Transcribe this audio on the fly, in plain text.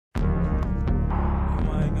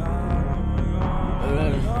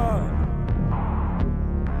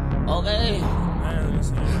okay?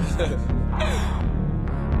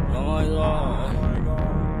 Oh my god.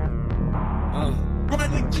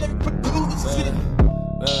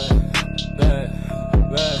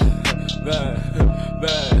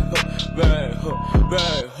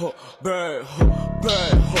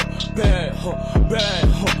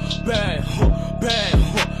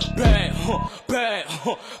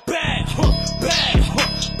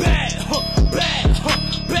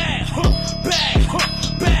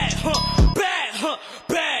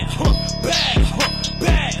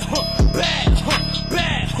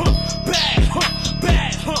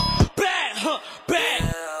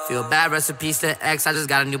 Feel bad, recipes to X. I just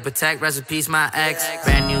got a new Protect, recipes my ex.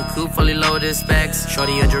 Brand new coupe, fully loaded specs.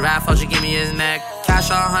 Shorty a giraffe, how she give me his neck.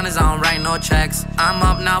 Cash all hundreds, I don't write no checks. I'm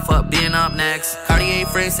up now for being up next. Cartier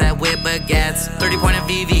frames set with baguettes. 30-pointed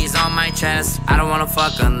VVs on my chest. I don't wanna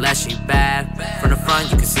fuck unless she bad. From the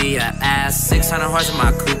front, you can see her ass. 600 horse in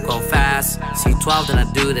my coupe, go fast. C12, then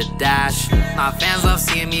I do the dash. My fans love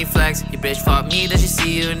seeing me flex. Your bitch fuck me, then she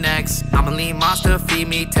see you next. I'm a lean monster, feed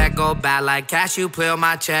me tech. Go bad like cash, you play on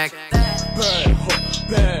my check. Bad ho,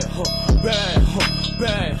 bad ho, bad ho,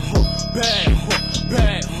 bad ho, bad ho,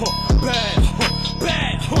 bad ho, bad ho,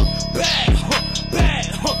 bad ho, bad ho,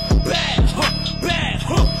 bad ho, bad ho, bad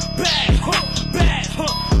ho, bad ho, bad ho,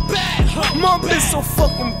 bad ho. My bitch so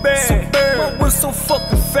fucking bad, my whip so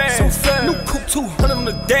fucking fast. New coupe 200 on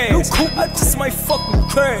the dash. New coupe, I just might fucking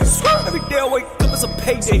crash. Every day I wake up it's a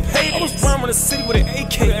payday. I was running the city with an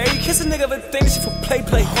AK. Kiss a nigga every think that shit for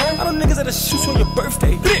play. I know niggas that'll shoot you on your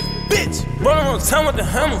birthday. Bitch, running on time with the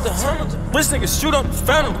hammer. Rich niggas shoot up the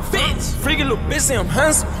phantom. Bitch, freaky little bitch say I'm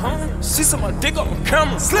handsome. She saw my dick on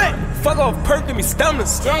camera. Slick, fuck off perk, give me stamina.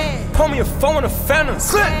 Pull me a phone in a phantom.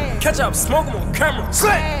 Slick, catch up, smoke him on camera.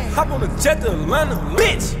 Slick, hop on the jet to Atlanta.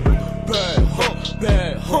 Bitch. Bad ho,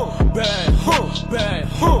 bad ho, bad ho, bad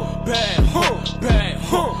ho, bad ho, bad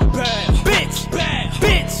ho, bad bitch, bad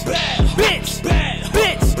bitch, bad bitch, bad